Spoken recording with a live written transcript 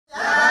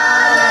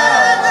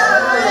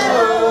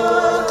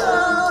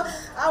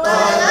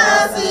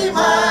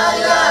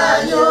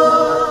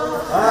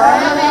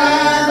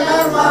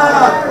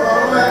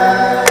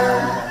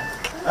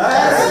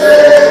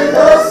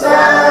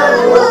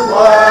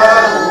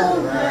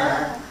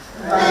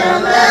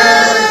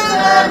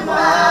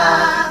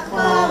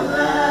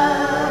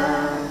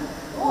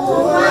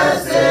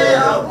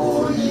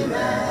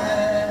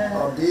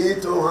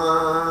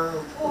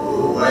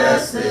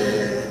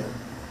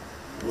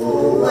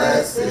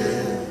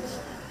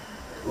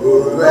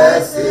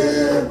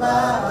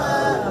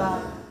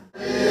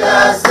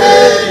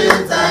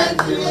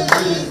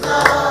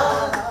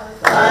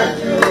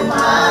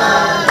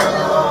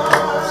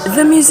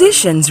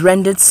Musicians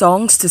rendered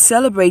songs to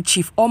celebrate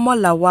Chief Omo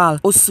Lawal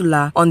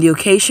Osula on the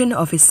occasion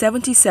of his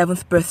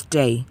 77th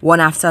birthday. One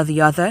after the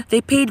other,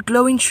 they paid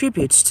glowing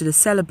tributes to the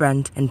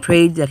celebrant and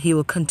prayed that he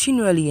will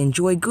continually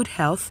enjoy good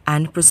health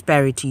and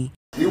prosperity.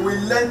 He will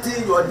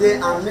lengthen your day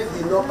and make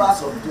the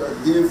numbers of your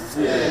day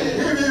full.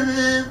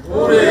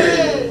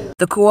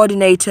 The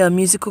coordinator,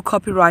 Musical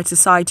Copyright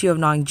Society of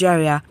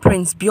Nigeria,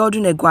 Prince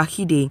Biodun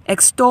Egwahide,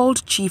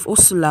 extolled Chief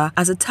Osula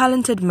as a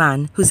talented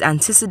man whose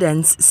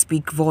antecedents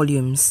speak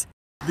volumes.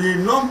 The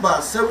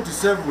number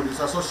 77 is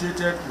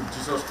associated with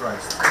Jesus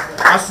Christ.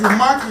 As you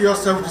mark your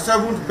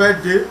 77th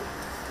birthday,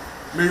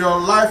 may your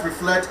life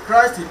reflect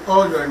Christ in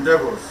all your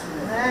endeavors.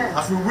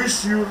 As we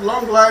wish you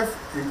long life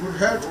in good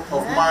health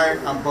of mind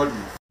and body.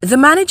 The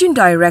Managing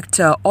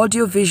Director,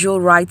 Audiovisual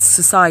Rights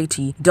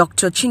Society,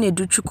 Dr.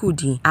 Chinedu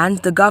Chukwudi, and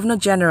the Governor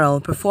General,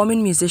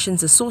 Performing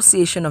Musicians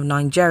Association of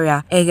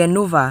Nigeria,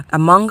 Egenova,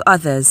 among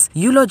others,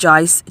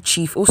 eulogized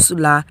Chief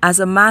Osula as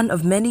a man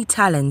of many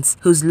talents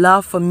whose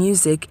love for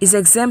music is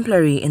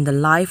exemplary in the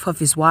life of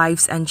his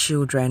wives and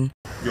children.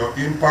 Your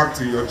impact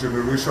in your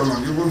generation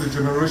and even the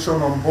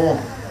generation unborn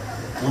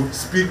would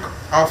speak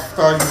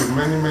after you,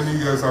 many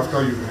years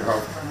after you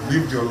have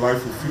lived your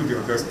life, fulfilled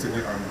your destiny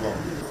and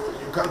gone.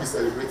 You can't be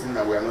celebrating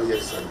and we are not here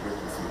to celebrate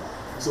with you.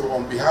 So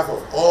on behalf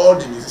of all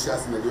the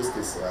musicians in the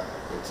States,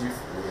 Chief,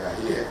 we are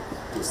here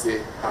to say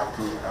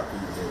happy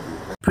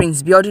birthday.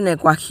 Prince Biodun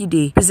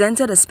Egwahide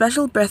presented a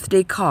special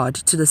birthday card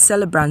to the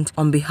celebrant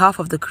on behalf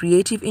of the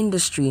creative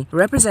industry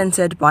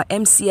represented by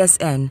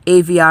MCSN,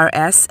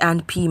 AVRS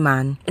and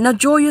PMAN. In a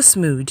joyous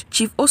mood,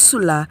 Chief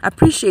Osula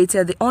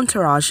appreciated the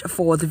entourage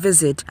for the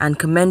visit and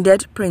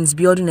commended Prince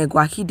Biodun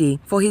Egwahide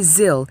for his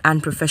zeal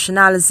and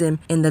professionalism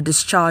in the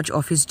discharge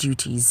of his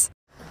duties.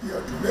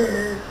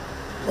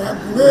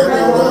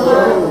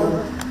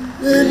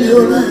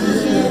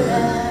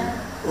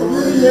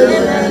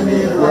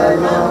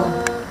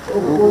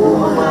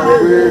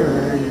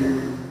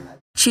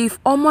 Chief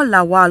Omo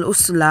Lawal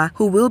Osula,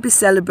 who will be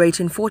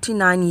celebrating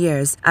 49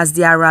 years as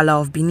the Arala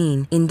of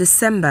Benin in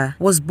December,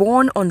 was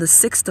born on the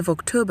 6th of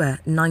October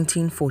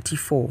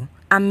 1944.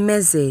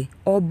 Ameze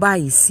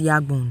Obaisi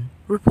Yagbon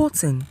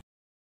reporting.